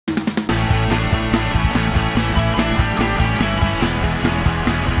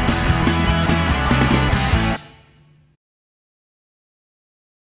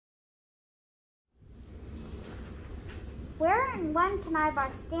and when can I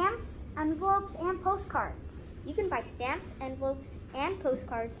buy stamps, envelopes, and postcards? You can buy stamps, envelopes, and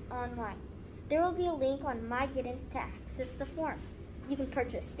postcards online. There will be a link on My Giddens to access the form. You can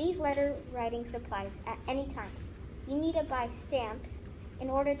purchase these letter writing supplies at any time. You need to buy stamps in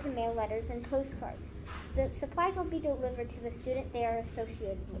order to mail letters and postcards. The supplies will be delivered to the student they are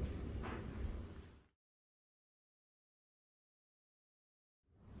associated with.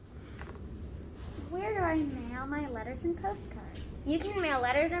 Where do I mail my letters and postcards? You can mail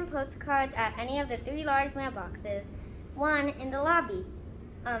letters and postcards at any of the 3 large mailboxes. 1 in the lobby,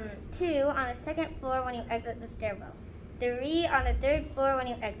 2 on the 2nd floor when you exit the stairwell, 3 on the 3rd floor when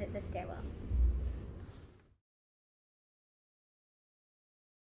you exit the stairwell.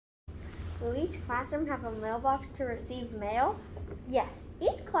 Will each classroom have a mailbox to receive mail? Yes,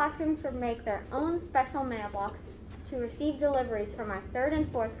 each classroom should make their own special mailbox to receive deliveries from our 3rd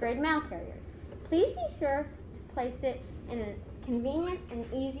and 4th grade mail carriers. Please be sure to place it in a convenient and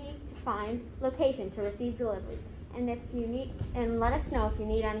easy to find location to receive deliveries. And let us know if you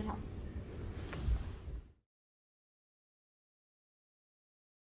need any help.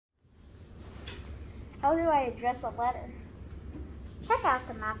 How do I address a letter? Check out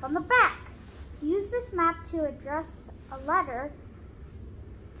the map on the back. Use this map to address a letter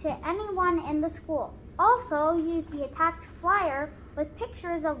to anyone in the school. Also, use the attached flyer with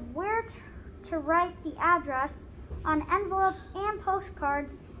pictures of where to write the address on envelopes and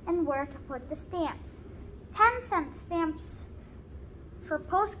postcards and where to put the stamps. 10-cent stamps for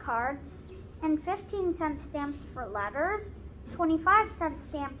postcards and 15-cent stamps for letters, 25-cent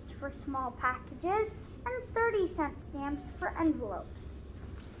stamps for small packages, and 30-cent stamps for envelopes.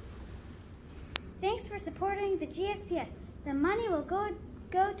 Thanks for supporting the GSPS. The money will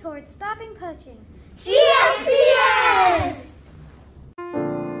go towards stopping poaching. GSPS!